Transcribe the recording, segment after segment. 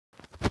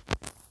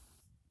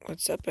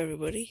What's up,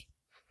 everybody?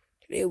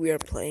 Today we are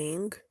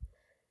playing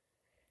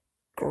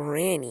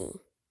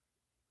Granny.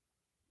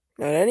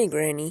 Not any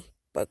Granny,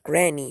 but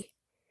Granny.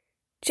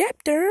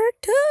 Chapter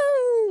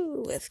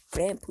 2 with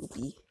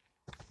Grandpoopy.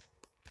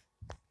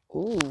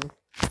 Ooh.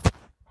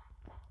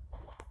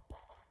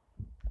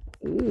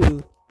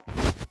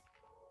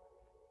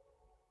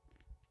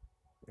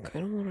 I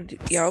don't want to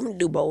do... Yeah, I'm going to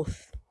do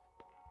both.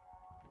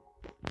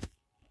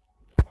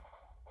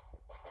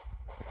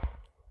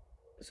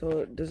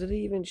 So, does it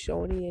even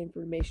show any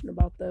information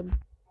about them?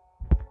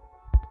 If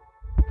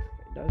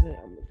it doesn't,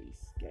 I'm going to be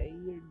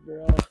scared,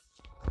 bro.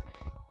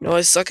 No,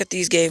 I suck at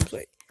these games.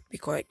 Wait, be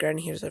quiet.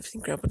 Granny hears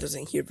everything. Grandpa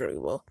doesn't hear very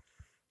well.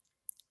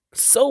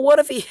 So what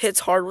if he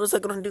hits hard? What's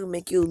that gonna do?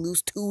 Make you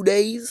lose 2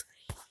 days?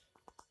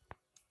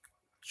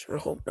 Sure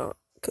hope not.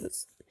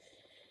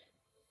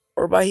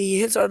 Or by he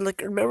hits hard,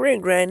 like, remember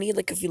in Granny,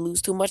 like, if you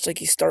lose too much,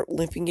 like, you start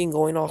limping and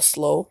going all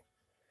slow?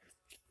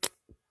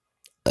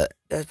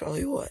 That's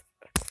probably what.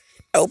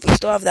 I hope we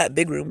still have that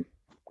big room,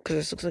 because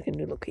this looks like a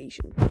new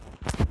location.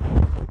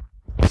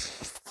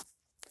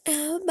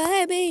 Oh,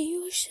 baby,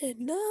 you should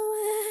know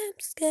I'm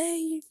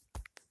scared.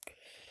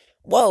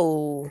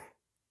 Whoa.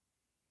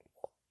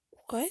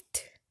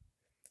 What?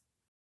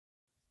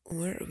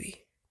 Where are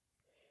we?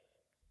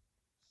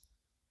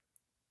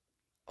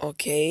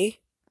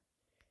 Okay.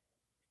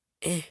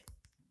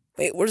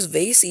 Wait, where's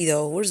Vasey,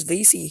 though? Where's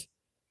Vasey?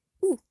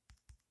 Ooh.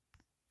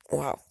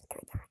 Wow.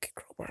 Crowbar. Okay,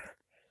 crowbar.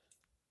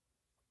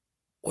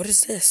 What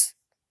is this?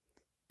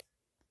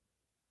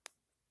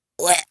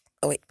 Oh,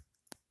 wait.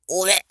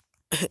 What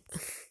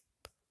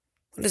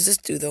does this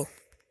do, though?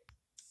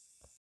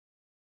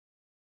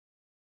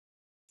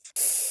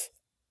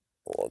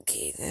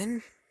 Okay,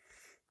 then.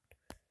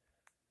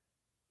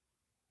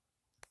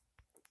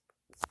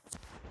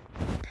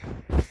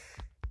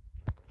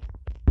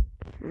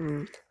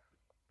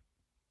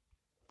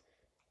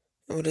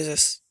 What is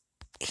this?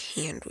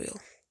 Hand wheel.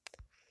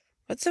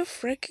 What the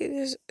frick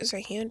is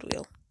a hand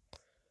wheel?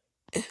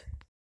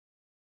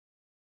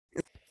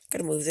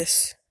 Gotta move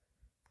this.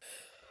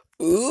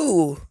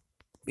 Ooh!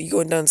 Are you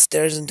going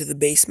downstairs into the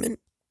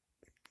basement?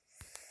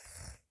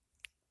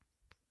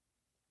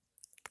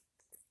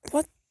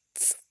 What?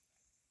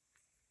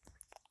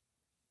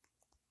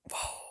 Whoa.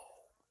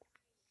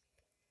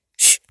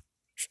 Shh.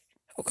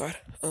 Oh god.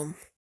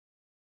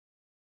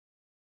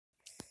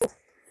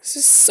 This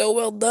is so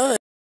well done.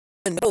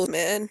 No,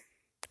 man.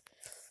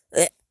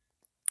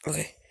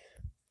 Okay.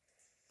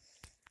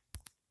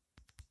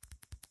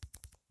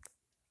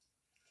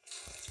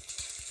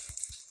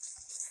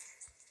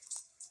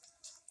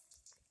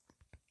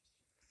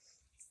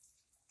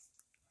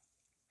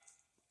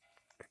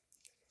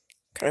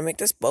 Can I make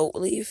this boat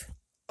leave?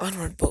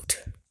 Onward,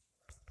 boat.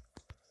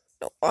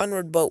 No,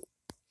 onward, boat.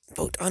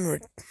 Boat,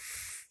 onward.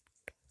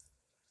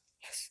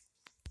 Yes.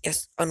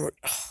 Yes, onward.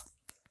 Oh.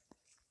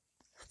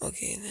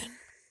 Okay, then.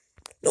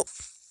 No.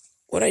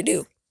 What'd I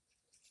do?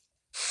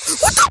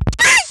 What the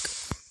frick?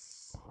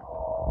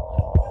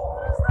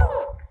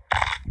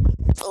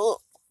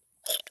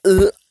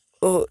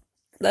 Oh,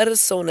 that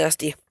is so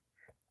nasty.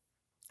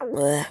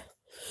 What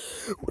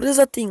is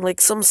that thing?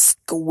 Like some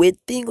squid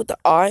thing with the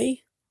eye?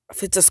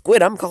 If it's a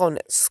squid, I'm calling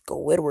it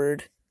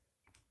Squidward.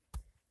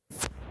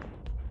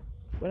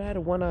 But I had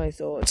one eye,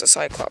 so it's a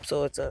Cyclops,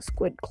 so it's a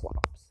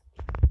Squidclops.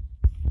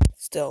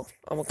 Still,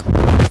 I'm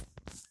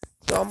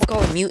gonna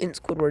call it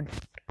Mutant Squidward.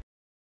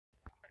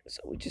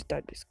 So we just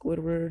died by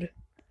Squidward.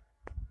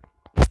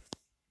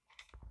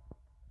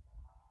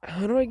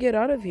 How do I get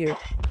out of here?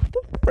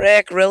 The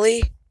frick,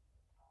 really?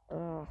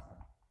 Oh.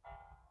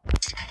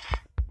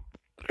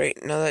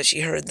 Great, now that she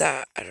heard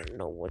that, I don't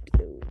know what to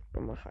do.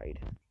 I'm gonna hide.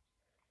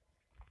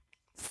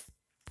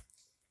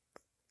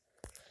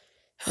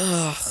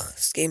 Ugh,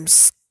 this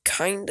game's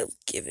kind of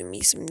giving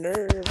me some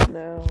nerves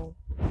now.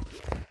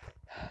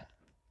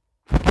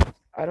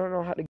 I don't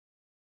know how to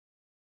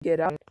get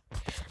out.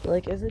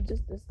 Like, is it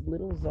just this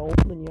little zone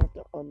and you have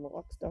to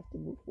unlock stuff to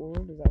move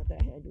forward? Is that what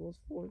that handle is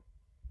for?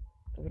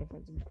 I'm gonna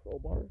find some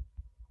crowbar.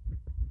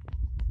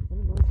 I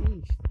don't know,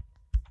 geez.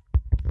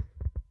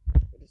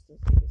 I just don't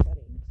see the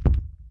settings.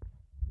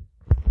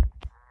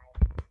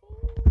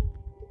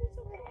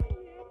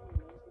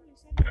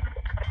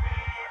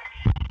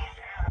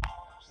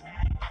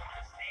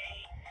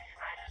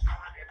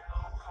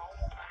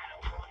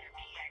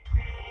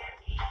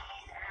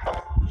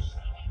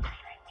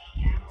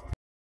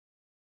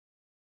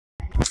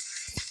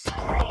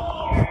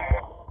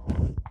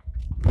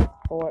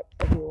 Oh,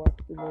 okay, watch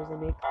the noise I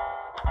make.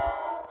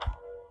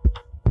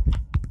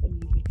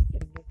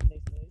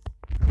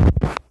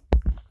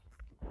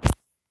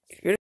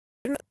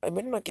 I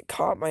better not get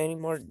caught by any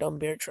more dumb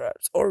bear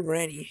traps. Or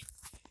Granny.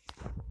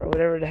 Or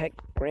whatever the heck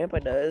Grandpa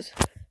does.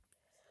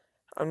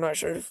 I'm not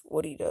sure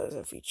what he does.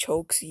 If he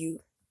chokes you.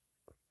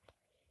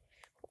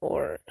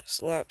 Or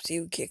slaps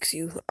you, kicks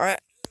you.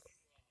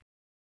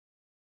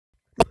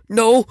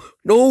 No!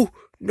 No!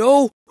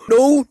 No!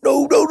 No!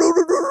 No! No! No! No!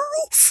 No! No!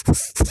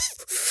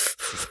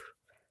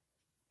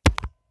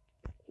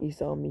 He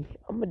saw me.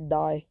 I'm gonna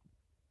die.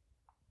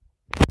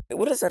 Wait,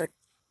 what is that?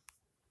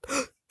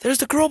 There's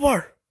the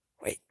crowbar.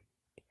 Wait.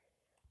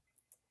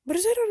 What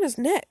is that on his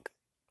neck?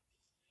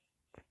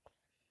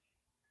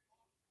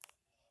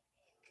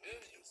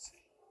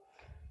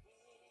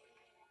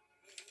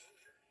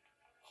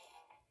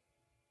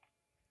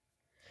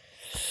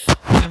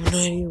 I have no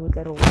idea what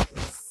that old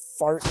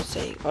fart is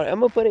saying. Alright, I'm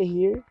gonna put it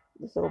here.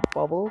 This little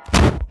bubble.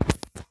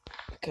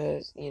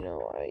 Because, you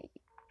know, I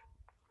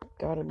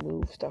gotta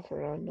move stuff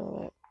around and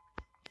all that.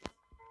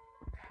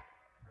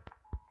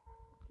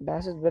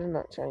 Bastards better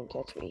not try and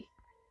catch me.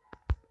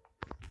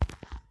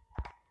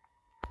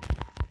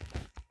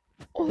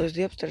 Oh, there's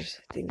the upstairs.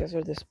 I think that's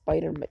where the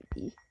spider might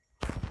be.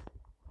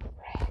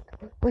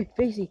 Wait,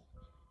 Facey.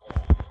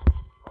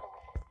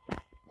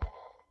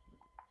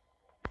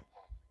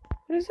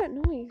 What is that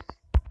noise?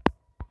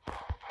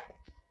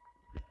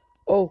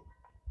 Oh.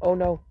 Oh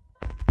no.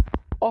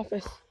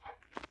 Office.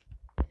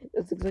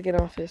 This looks like an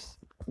office.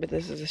 But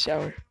this is a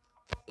shower.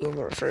 I'm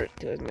gonna refer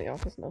to it as my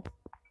office now.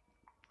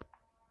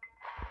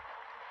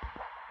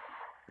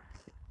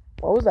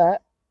 What was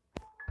that?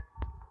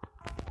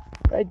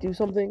 Did I do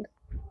something?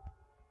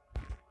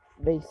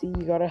 Facey,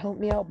 you gotta help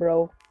me out,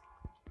 bro.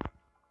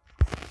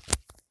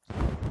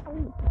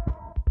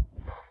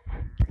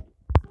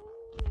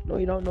 No,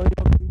 you don't. No, you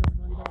don't. No, you don't.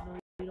 No, you don't. No,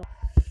 you don't.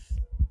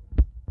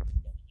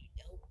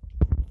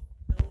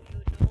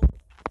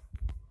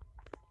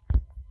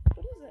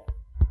 What is that?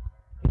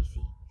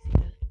 Facey. See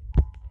that?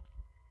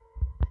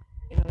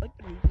 And I like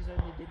the redesign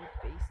they did with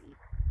Facey.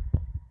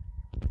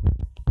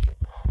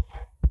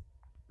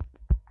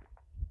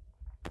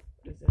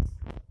 What is this?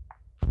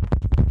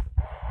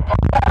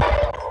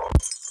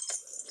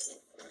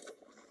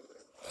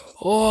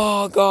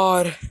 Oh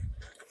God.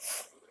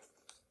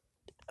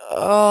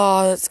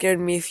 Oh, that scared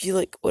me. If you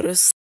like would have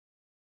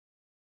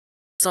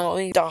saw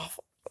me off,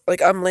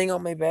 like I'm laying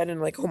on my bed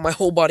and like my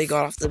whole body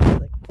got off the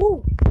bed. Like,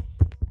 woo.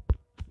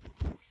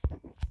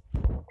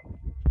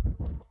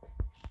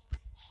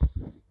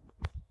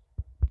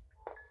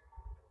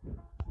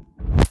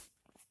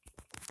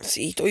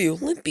 See, told you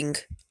limping.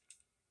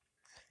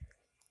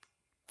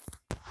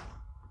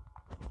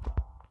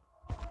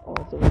 Oh,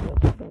 don't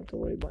have to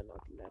worry about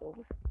knocking that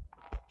over.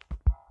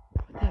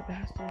 That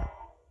bastard.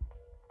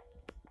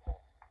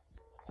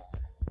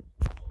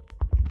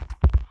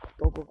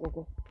 Go, go, go,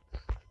 go.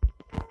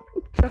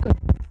 Ooh, shotgun.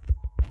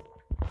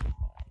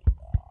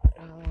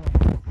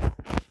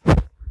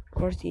 Of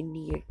course you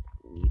need a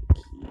key.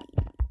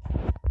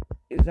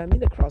 Does that mean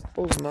the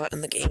crossbow's not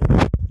in the game?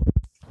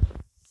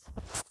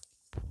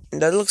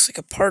 That looks like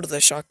a part of the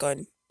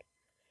shotgun.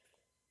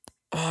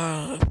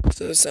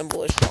 To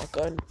assemble a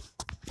shotgun.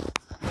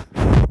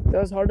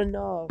 That was hard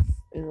enough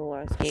in the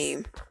last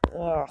game.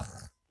 Ugh.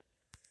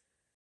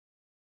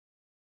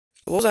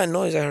 What was that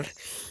noise I heard?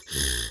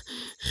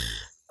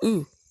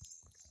 Ooh.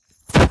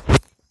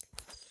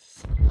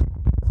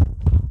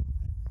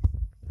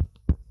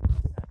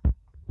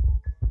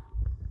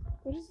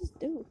 What does this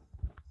do?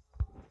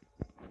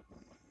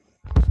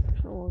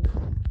 How long?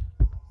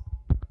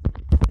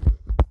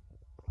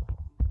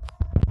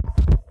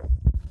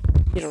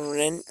 Get a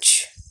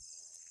wrench.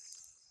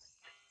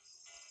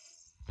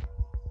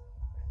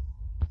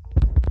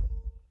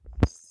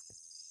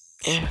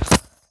 Yeah.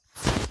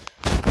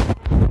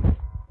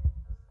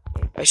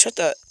 I shut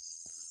that.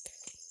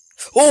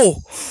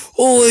 Oh!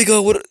 Oh my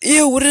God! What?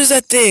 Ew! What is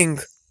that thing?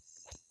 What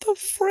the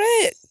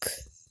frick?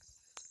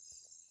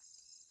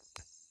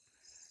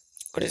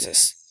 What is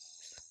this?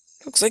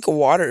 Looks like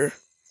water.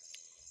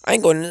 I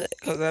ain't going into that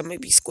because that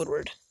might be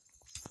Squidward.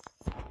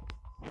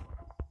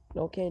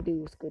 No, can't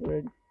do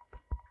Squidward.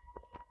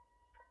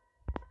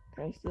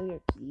 Can I steal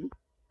your key?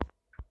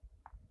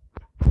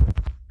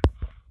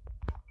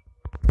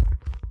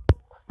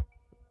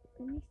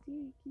 Let me steal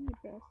your key, you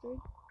bastard.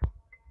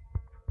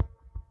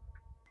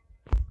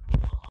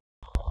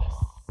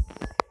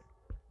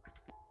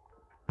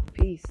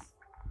 Peace.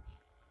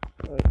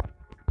 Wait.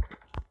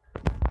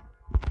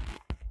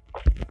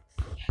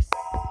 Yes.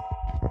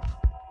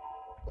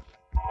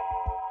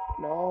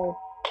 No.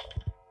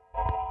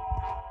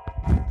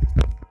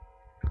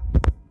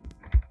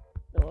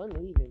 No, I'm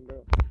leaving, bro.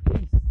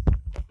 Peace.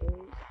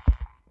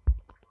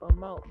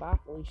 I'm out. Bye,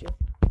 Felicia.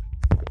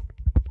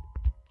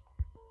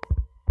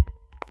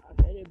 I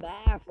said it.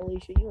 Bye,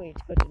 Felicia. You ain't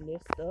touching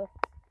this stuff.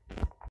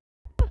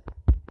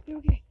 You're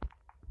okay.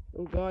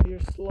 Oh God, you're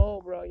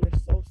slow, bro. You're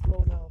so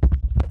slow now.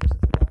 Ever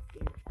since the last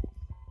game.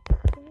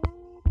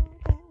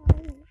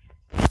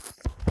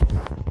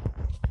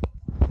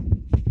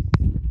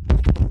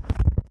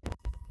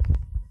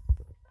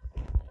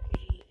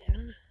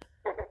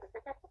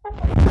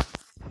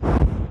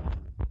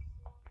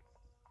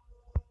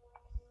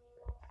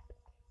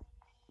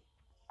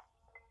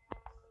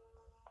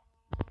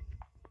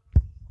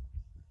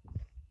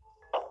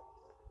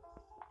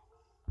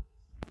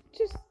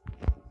 Just,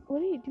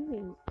 what are you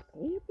doing?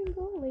 Hurry up and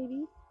go,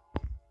 lady.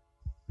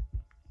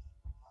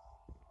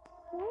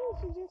 Why is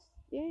she just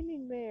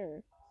standing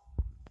there?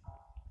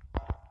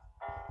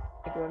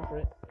 I can run for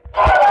it.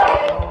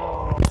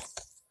 Oh.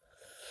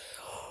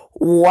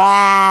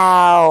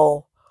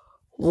 Wow!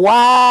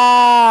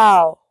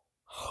 Wow!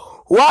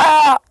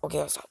 Wow! Okay,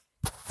 I'll stop.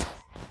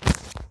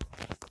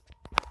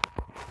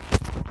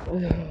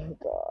 Oh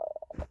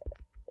god.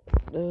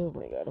 Oh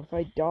my god. If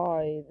I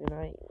die, then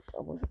I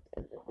almost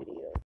end the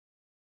video.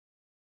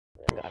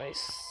 God, I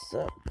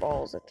suck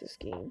balls at this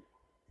game.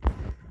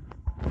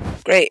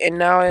 Great, and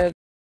now I have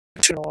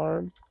an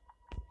alarm.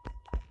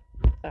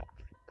 Ah,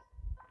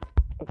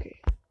 okay.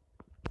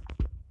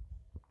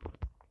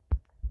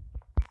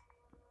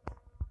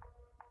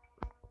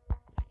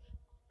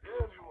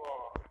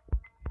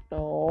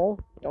 No,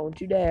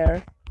 don't you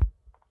dare.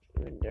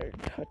 Even dare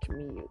touch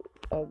me, you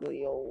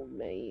ugly old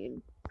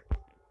man.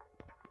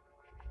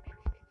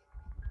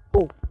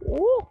 Oh,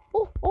 oh,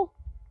 oh, oh.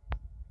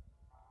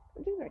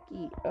 I think that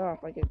key. Oh,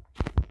 if I could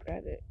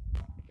grab it.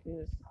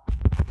 Yes.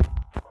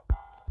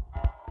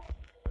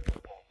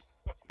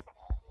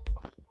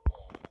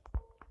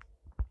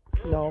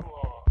 No.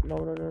 No,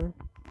 no, no.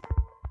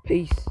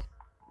 Peace.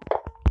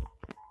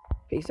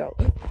 Peace out.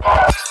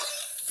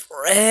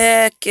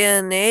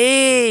 Frickin'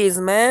 A's,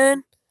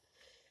 man.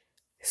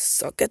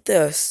 Suck at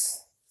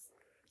this.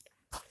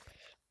 I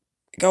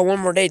got one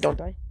more day,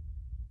 don't I?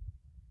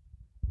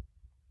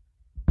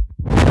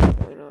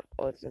 Why not?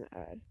 Oh, it's an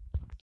ad.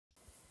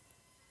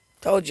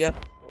 Told ya.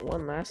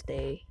 One last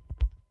day.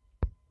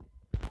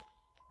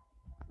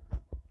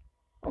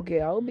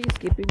 Okay, I'll be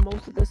skipping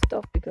most of this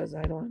stuff because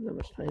I don't have that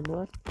much time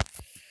left.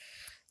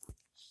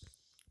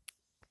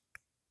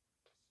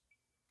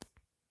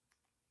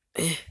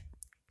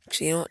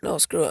 Actually, you know what? No,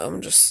 screw it. I'm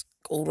gonna just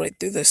go right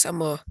through this. I'm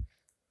gonna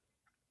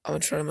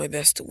try my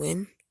best to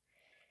win.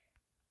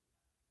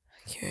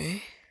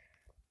 Okay.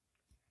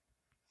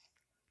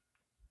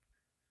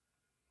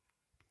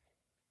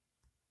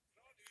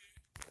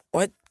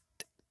 What?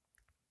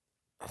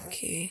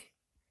 Okay.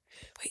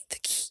 Wait, the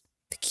key.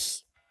 The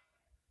key.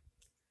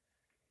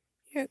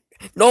 Yeah.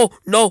 No,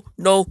 no,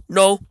 no,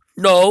 no,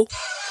 no.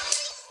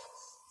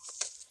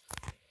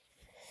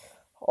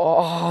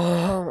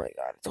 Oh my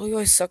god. I told you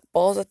I suck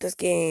balls at this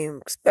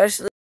game.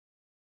 Especially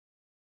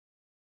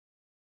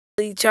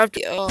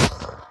chapter.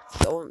 Oh,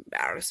 so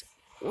embarrassing.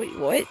 Wait,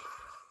 what?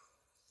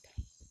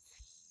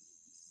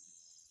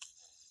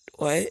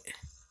 What?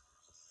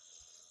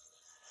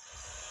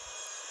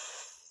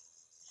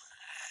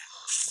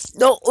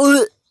 No.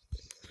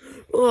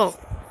 Oh.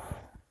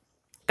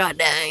 God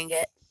dang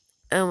it.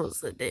 I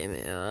almost said damn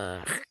it.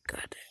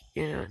 God.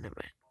 You know, never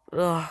mind.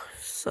 Oh,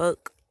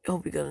 suck. I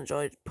hope you guys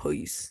enjoyed.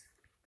 Peace.